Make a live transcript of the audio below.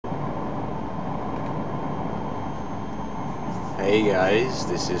Hey guys,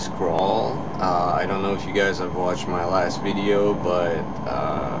 this is Crawl. I don't know if you guys have watched my last video, but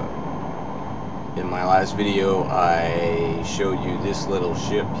in my last video I showed you this little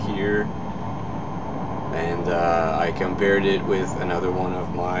ship here, and I compared it with another one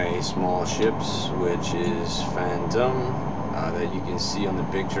of my small ships, which is Phantom, that you can see on the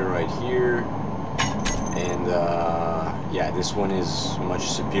picture right here. And yeah, this one is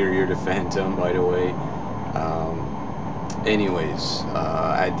much superior to Phantom, by the way. Anyways,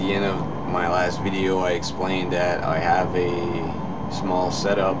 at the end of my last video I explained that I have a small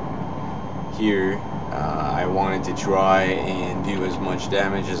setup here. I wanted to try and do as much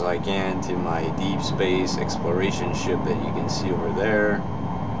damage as I can to my deep space exploration ship that you can see over there,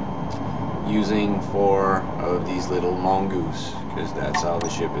 using 4 of these little Mongoose, because that's how the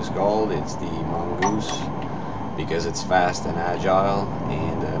ship is called. It's the Mongoose because it's fast and agile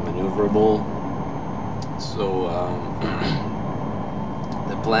and maneuverable. So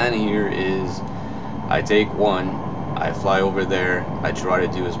the plan here is I take one, I fly over there, I try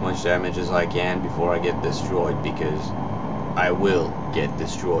to do as much damage as I can before I get destroyed, because I will get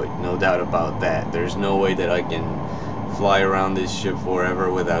destroyed, no doubt about that. There's no way that I can fly around this ship forever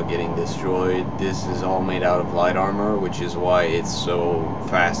without getting destroyed. This is all made out of light armor, which is why it's so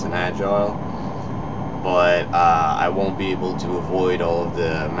fast and agile. But I won't be able to avoid all of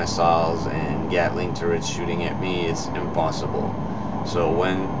the missiles and Gatling turrets shooting at me. It's impossible. So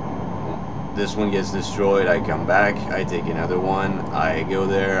when this one gets destroyed, I come back, I take another one, I go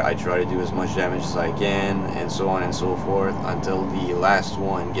there, I try to do as much damage as I can, and so on and so forth until the last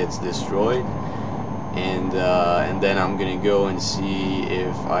one gets destroyed. And then I'm gonna go and see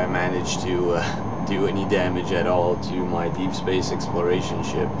if I manage to do any damage at all to my deep space exploration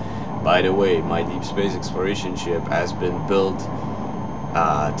ship. By the way, my deep space exploration ship has been built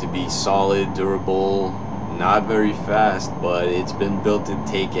to be solid, durable, not very fast, but it's been built to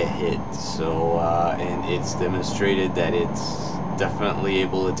take a hit. So and it's demonstrated that it's definitely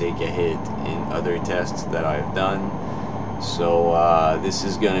able to take a hit in other tests that I've done. So this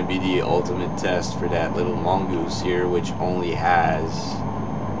is going to be the ultimate test for that little Mongoose here, which only has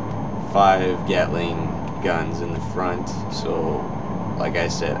 5 Gatling guns in the front. So like I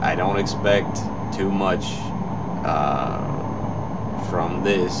said, I don't expect too much from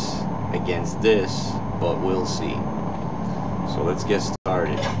this against this, but we'll see. So let's get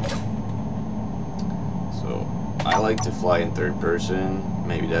started. So I like to fly in third person.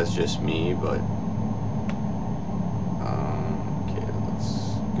 Maybe that's just me, but okay,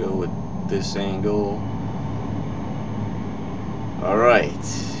 let's go with this angle. Alright,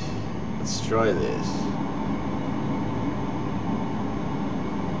 let's try this.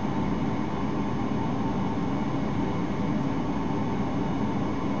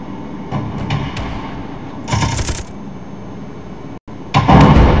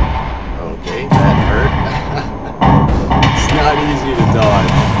 Okay, that hurt. It's not easy to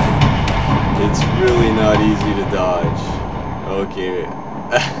dodge. It's really not easy to dodge. Okay.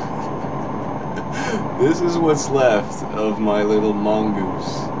 This is what's left of my little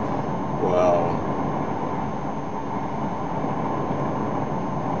Mongoose. Wow.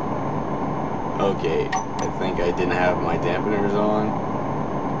 Okay, I think I didn't have my dampeners on.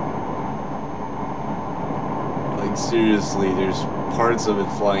 Like seriously, there's parts of it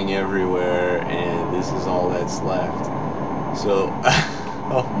flying everywhere, and this is all that's left. So,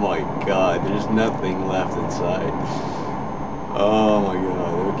 oh my god, there's nothing left inside. Oh my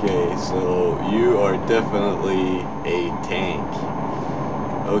god, okay, so you are definitely a tank.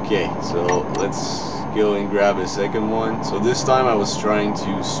 Okay, so let's go and grab a second one. So this time I was trying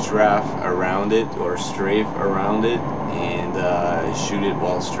to strafe around it, or strafe around it, and shoot it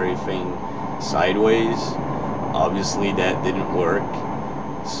while strafing sideways. Obviously that didn't work,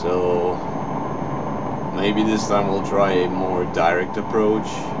 so maybe this time we'll try a more direct approach.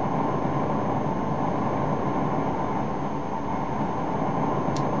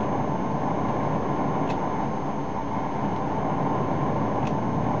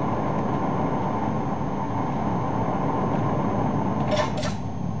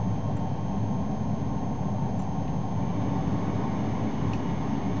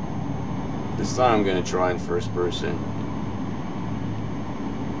 This time I'm going to try in first person.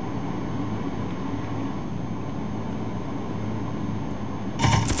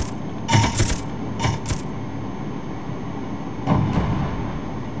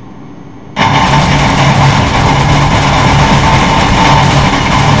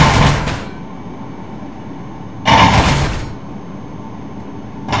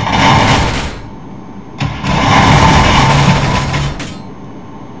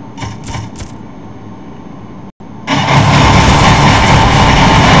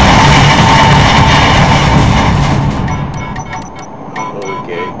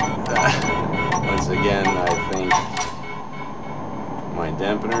 my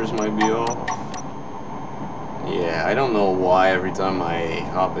dampeners might be off. Yeah, I don't know why every time I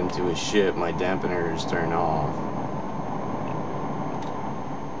hop into a ship, my dampeners turn off.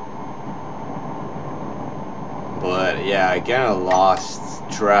 But yeah, I kind of lost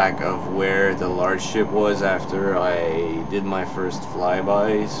track of where the large ship was after I did my first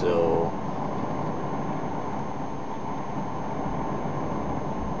flyby, so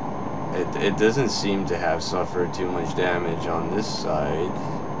it doesn't seem to have suffered too much damage on this side.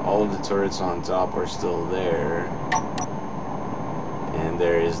 All of the turrets on top are still there, and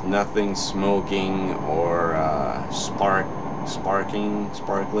there is nothing smoking or sparkling,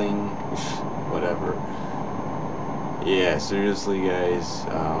 whatever. Yeah, seriously, guys.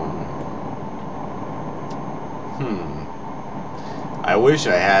 I wish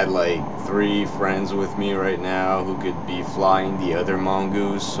I had like 3 friends with me right now who could be flying the other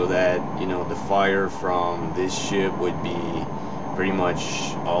Mongoose, so that, you know, the fire from this ship would be pretty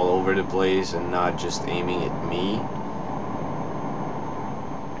much all over the place and not just aiming at me.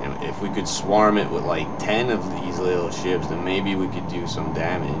 And if we could swarm it with like 10 of these little ships, then maybe we could do some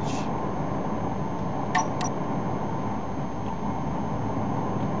damage.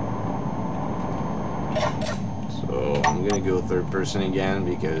 So I'm gonna go third person again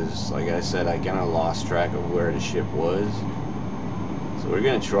because, like I said, I kind of lost track of where the ship was. So we're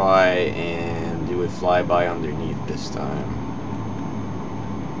gonna try and do a flyby underneath this time.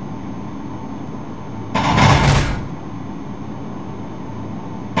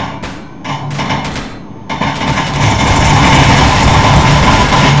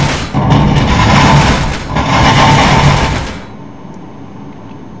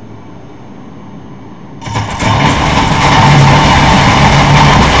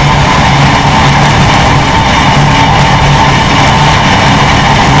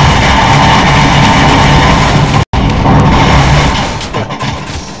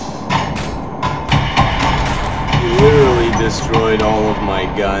 Destroyed all of my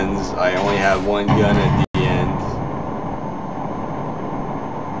guns. I only have one gun at the end.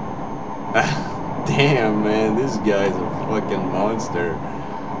 Damn, man, this guy's a fucking monster.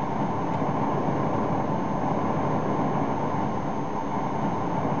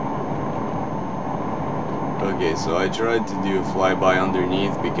 Okay, so I tried to do a flyby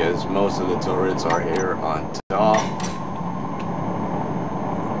underneath because most of the turrets are here on top.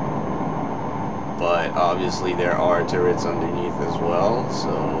 But obviously there are turrets underneath as well, so...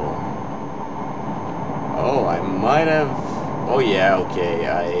 Oh, I might have... Oh yeah, okay,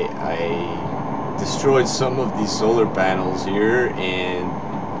 I destroyed some of these solar panels here and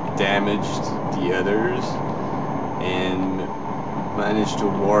damaged the others and managed to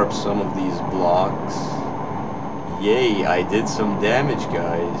warp some of these blocks. Yay, I did some damage,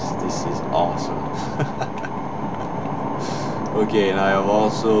 guys. This is awesome. Okay, and I have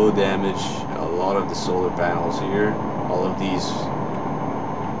also damaged a lot of the solar panels here. All of these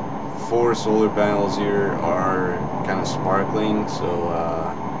 4 solar panels here are kind of sparkling, so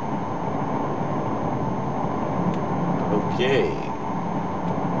okay.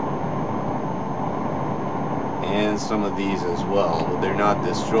 And some of these as well, but they're not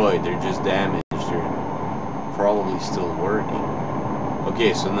destroyed, they're just damaged. They're probably still working.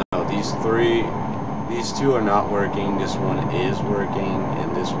 Okay, so now these 2 are not working, this one is working,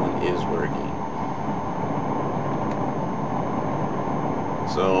 and this one is working.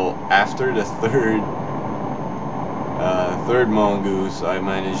 So after the third Mongoose, I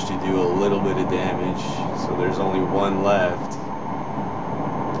managed to do a little bit of damage, so there's only one left.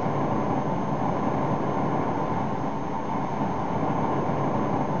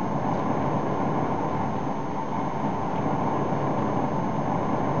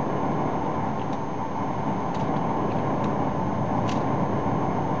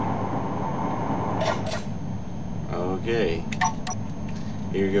 Okay,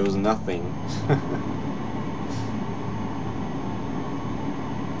 here goes nothing.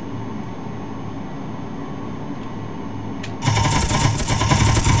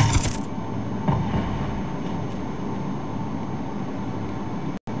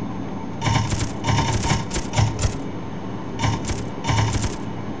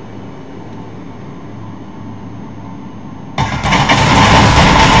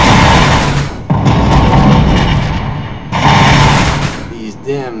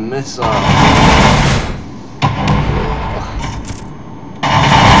 Damn missile.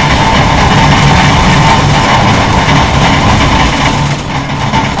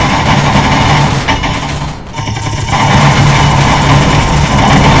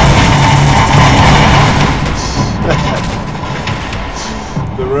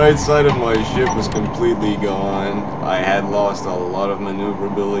 The right right side of my ship was completely gone. I had lost a lot of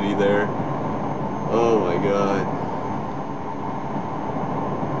maneuverability there. Oh my god.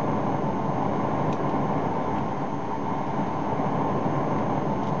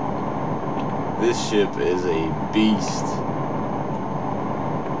 This ship is a beast.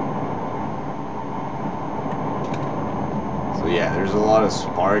 So yeah, there's a lot of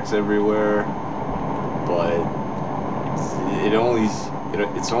sparks everywhere, but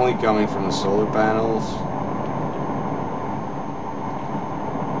it's only coming from the solar panels.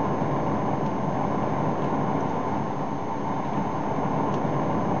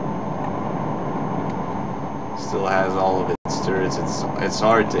 Still has all of its turrets. It's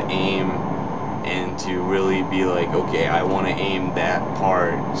hard to aim and to really be like, okay, I want to aim that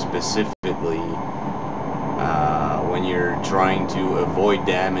part specifically when you're trying to avoid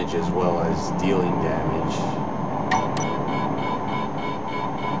damage as well as dealing damage.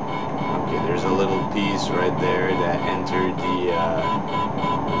 Okay, there's a little piece right there that entered the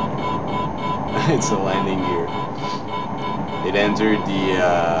it's a landing gear. It entered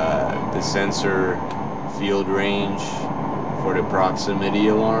the sensor field range for the proximity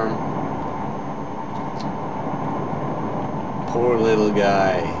alarm. Poor little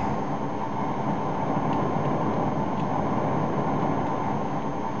guy.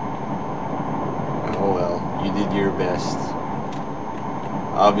 Oh well, you did your best.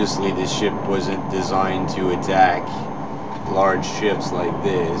 Obviously this ship wasn't designed to attack large ships like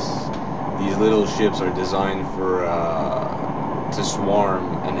this. These little ships are designed for to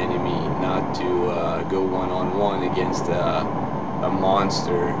swarm an enemy, not to go one-on-one against a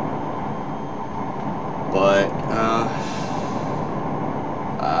monster. But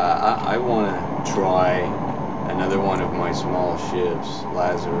I want to try another one of my small ships,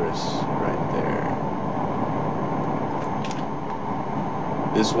 Lazarus, right there.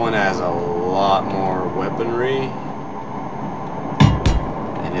 This one has a lot more weaponry,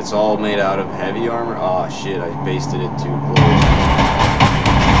 and it's all made out of heavy armor. Oh shit, I pasted it too close.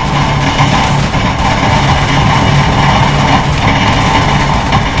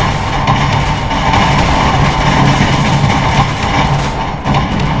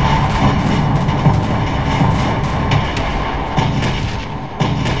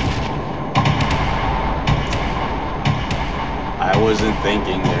 I wasn't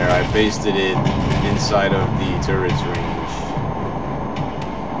thinking there. I pasted it inside of the turret's range.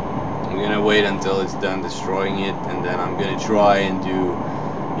 I'm gonna wait until it's done destroying it, and then I'm gonna try and do,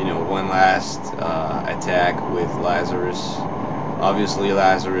 you know, one last attack with Lazarus. Obviously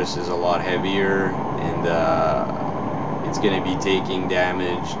Lazarus is a lot heavier, and it's gonna be taking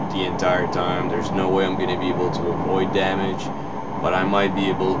damage the entire time. There's no way I'm gonna be able to avoid damage, but I might be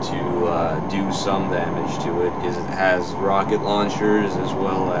able to do some damage to it because it has rocket launchers as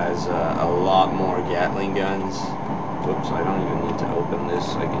well as a lot more Gatling guns. Whoops, I don't even need to open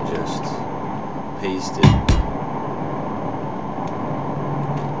this, I can just paste it.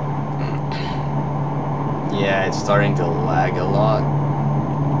 Yeah, it's starting to lag a lot.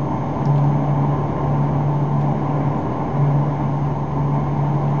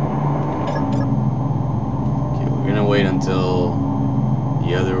 Okay, we're gonna wait until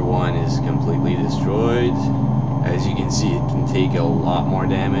the other one is completely destroyed. As you can see, it can take a lot more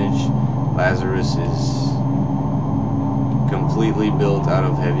damage. Lazarus is completely built out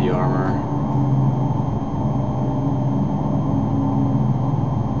of heavy armor.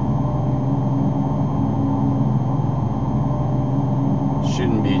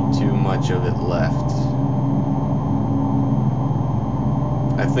 Shouldn't be too much of it left.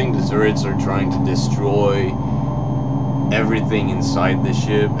 I think the turrets are trying to destroy everything inside the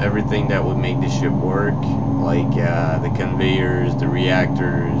ship, everything that would make the ship work, like the conveyors, the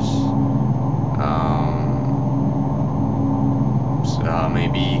reactors,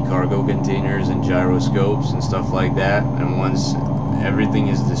 maybe cargo containers and gyroscopes and stuff like that. And once everything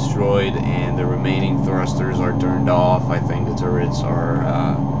is destroyed and the remaining thrusters are turned off, I think the turrets are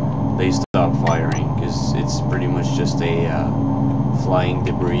they stop firing, because it's pretty much just a flying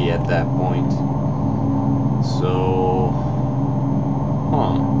debris at that point. So,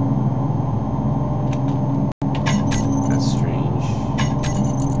 that's strange.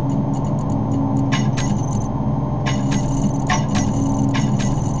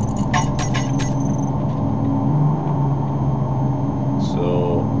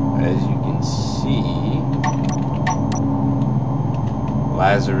 So, as you can see,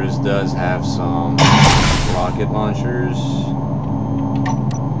 Lazarus does have some rocket launchers.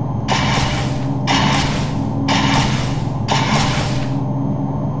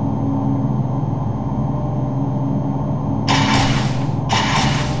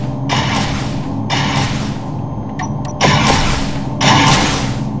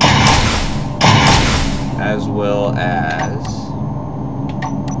 as well as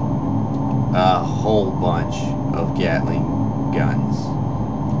a whole bunch of Gatling guns.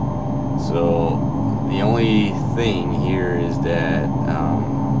 So the only thing here is that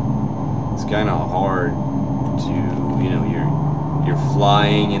it's kind of hard to, you know, you're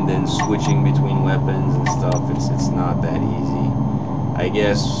flying and then switching between weapons and stuff. It's not that easy. I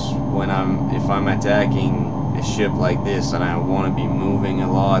guess if I'm attacking a ship like this and I want to be moving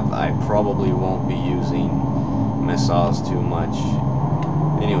a lot, I probably won't be using missiles too much.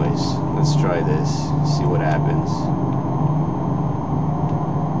 Anyways, let's try this, see what happens.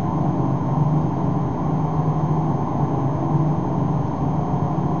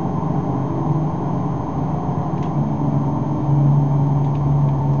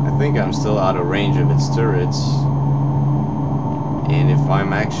 I think I'm still out of range of its turrets, and if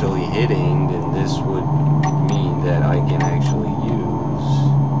I'm actually hitting, then this would mean that I can actually use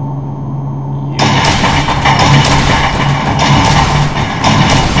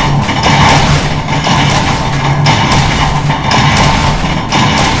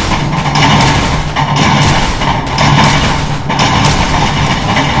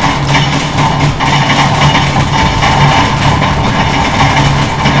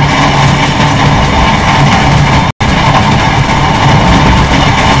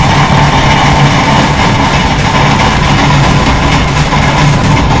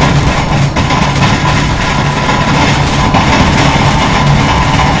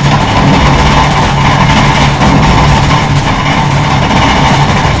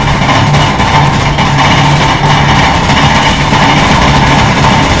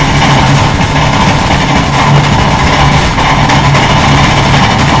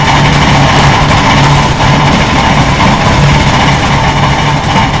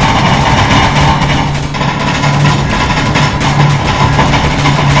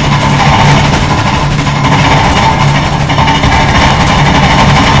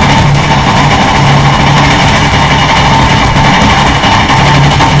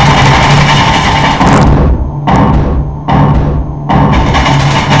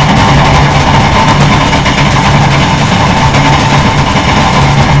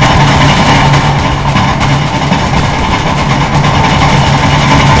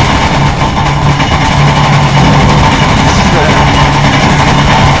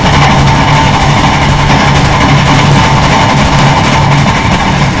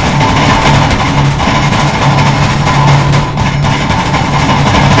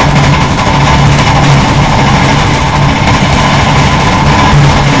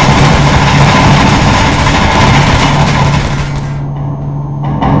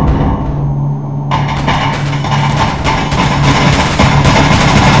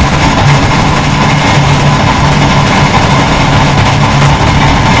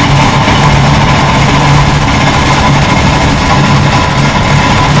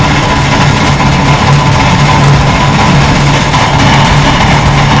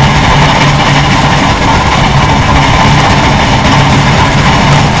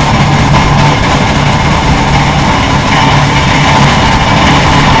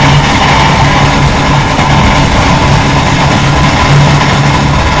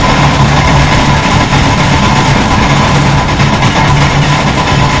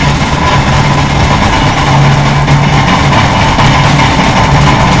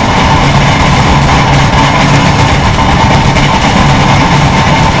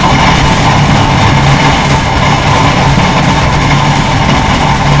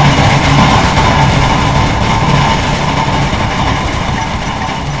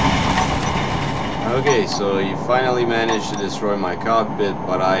Okay, so you finally managed to destroy my cockpit,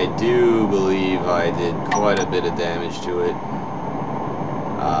 but I do believe I did quite a bit of damage to it.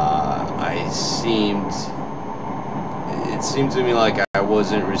 It seemed to me like I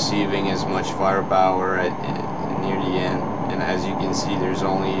wasn't receiving as much firepower near the end, and as you can see, there's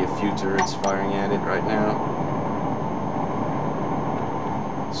only a few turrets firing at it right now.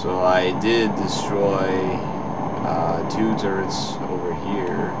 So I did destroy 2 turrets over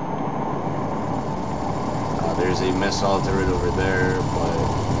here. There's a missile turret over there, but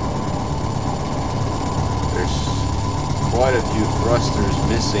there's quite a few thrusters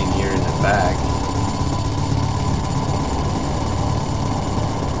missing here in the back.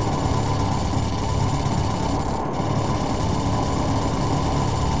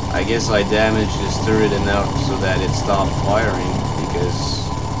 I guess I damaged this turret enough so that it stopped firing, because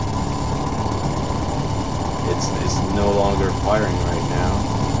it's no longer firing right now.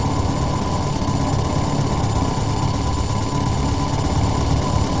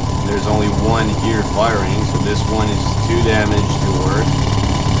 There's only one here firing, so this one is too damaged to work.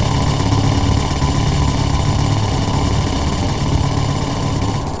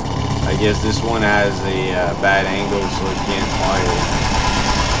 guess this one has a bad angle, so it can't fire.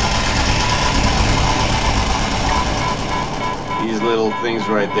 These little things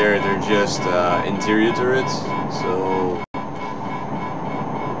right there, they're just interior turrets, so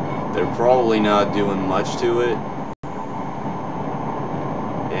they're probably not doing much to it.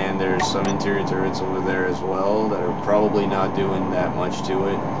 And there's some interior turrets over there as well that are probably not doing that much to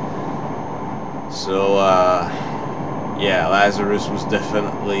it. So yeah, Lazarus was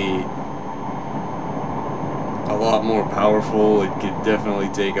definitely a lot more powerful. It could definitely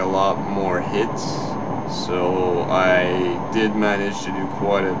take a lot more hits. So I did manage to do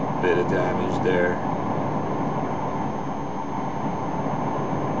quite a bit of damage there.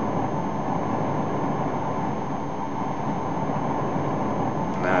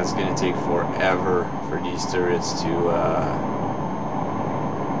 Now it's gonna take forever for these turrets to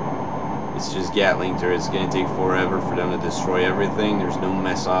it's just Gatling turrets. It's gonna take forever for them to destroy everything. There's no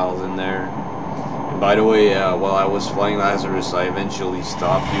missiles in there. And by the way, while I was flying Lazarus, I eventually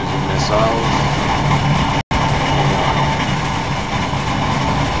stopped using missiles.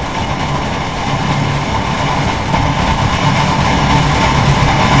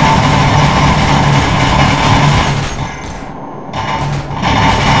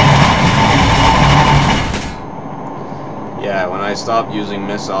 Yeah, when I stopped using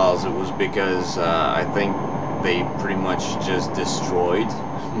missiles, it was because I think they pretty much just destroyed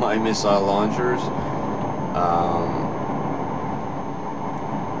my missile launchers.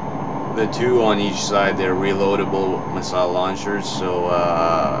 The two on each side, they're reloadable missile launchers, so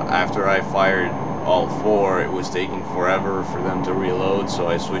after I fired all four, it was taking forever for them to reload, so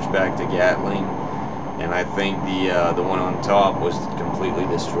I switched back to Gatling, and I think the one on top was completely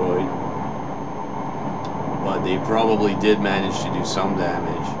destroyed. But they probably did manage to do some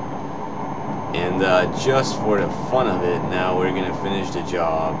damage. And just for the fun of it, now we're gonna finish the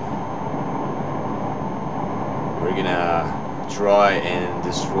job. We're gonna try and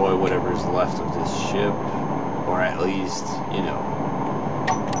destroy whatever's left of this ship, or at least, you know,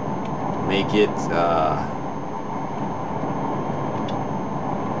 make it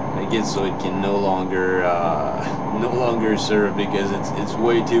so it can no longer serve, because it's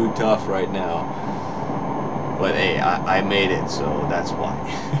way too tough right now. But hey, I made it, so that's why.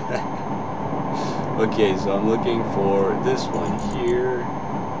 Okay, so I'm looking for this one here.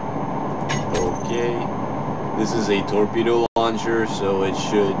 Okay. This is a torpedo launcher, so it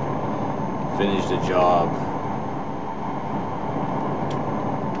should finish the job.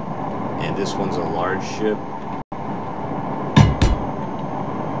 And this one's a large ship.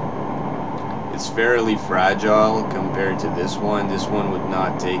 It's fairly fragile compared to this one. This one would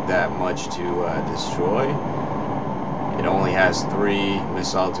not take that much to destroy. It only has 3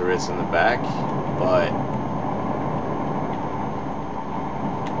 missile turrets in the back, but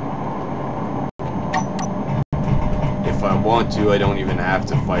if I want to, I don't even have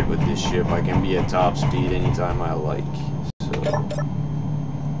to fight with this ship. I can be at top speed anytime I like. So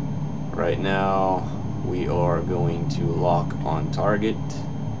right now we are going to lock on target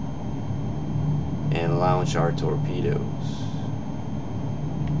and launch our torpedoes.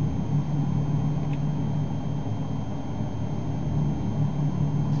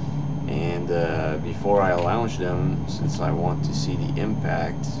 Before I launch them, since I want to see the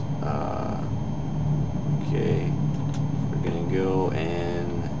impact, okay, we're gonna go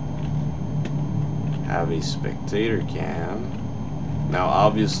and have a spectator cam. Now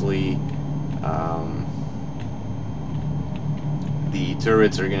obviously the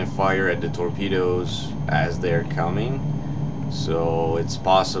turrets are gonna fire at the torpedoes as they're coming, so it's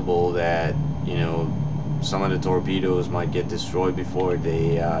possible that, you know, some of the torpedoes might get destroyed before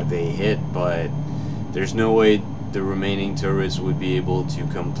they hit, but there's no way the remaining turrets would be able to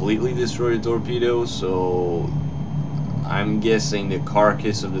completely destroy the torpedoes, so I'm guessing the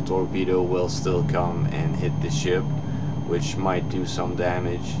carcass of the torpedo will still come and hit the ship, which might do some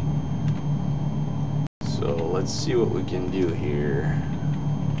damage. So let's see what we can do here.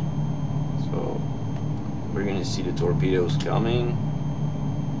 So we're gonna see the torpedoes coming.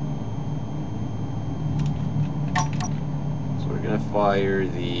 So we're gonna fire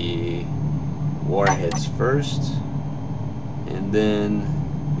the warheads first, and then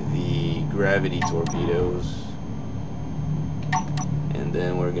the gravity torpedoes, and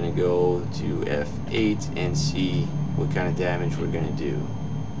then we're gonna go to F8 and see what kind of damage we're gonna do.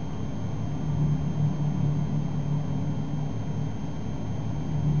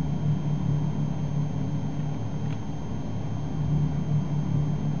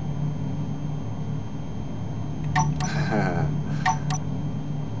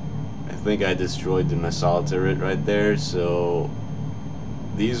 I think I destroyed the missile turret right there, so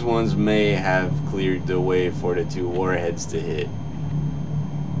these ones may have cleared the way for the 2 warheads to hit.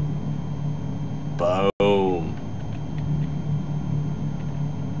 Boom.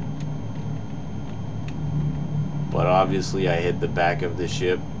 But obviously I hit the back of the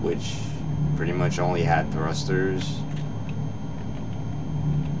ship, which pretty much only had thrusters.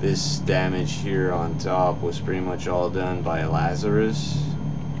 This damage here on top was pretty much all done by Lazarus.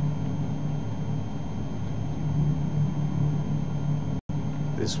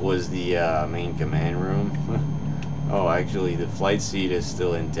 This was the main command room. Oh, actually the flight seat is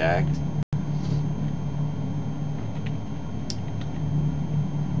still intact.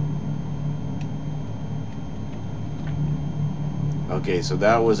 Okay, so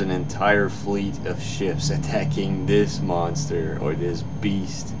that was an entire fleet of ships attacking this monster, or this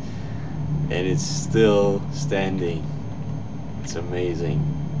beast, and it's still standing. It's amazing.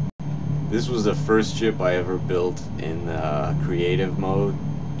 This was the first ship I ever built in creative mode.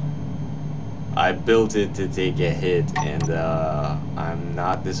 I built it to take a hit, and I'm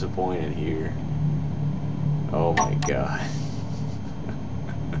not disappointed here. Oh my god.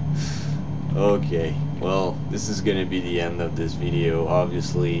 Okay, well, this is gonna be the end of this video.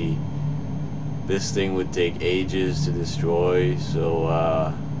 Obviously, this thing would take ages to destroy,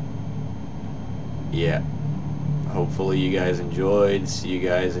 so yeah. Hopefully you guys enjoyed. See you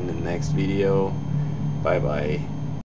guys in the next video. Bye bye.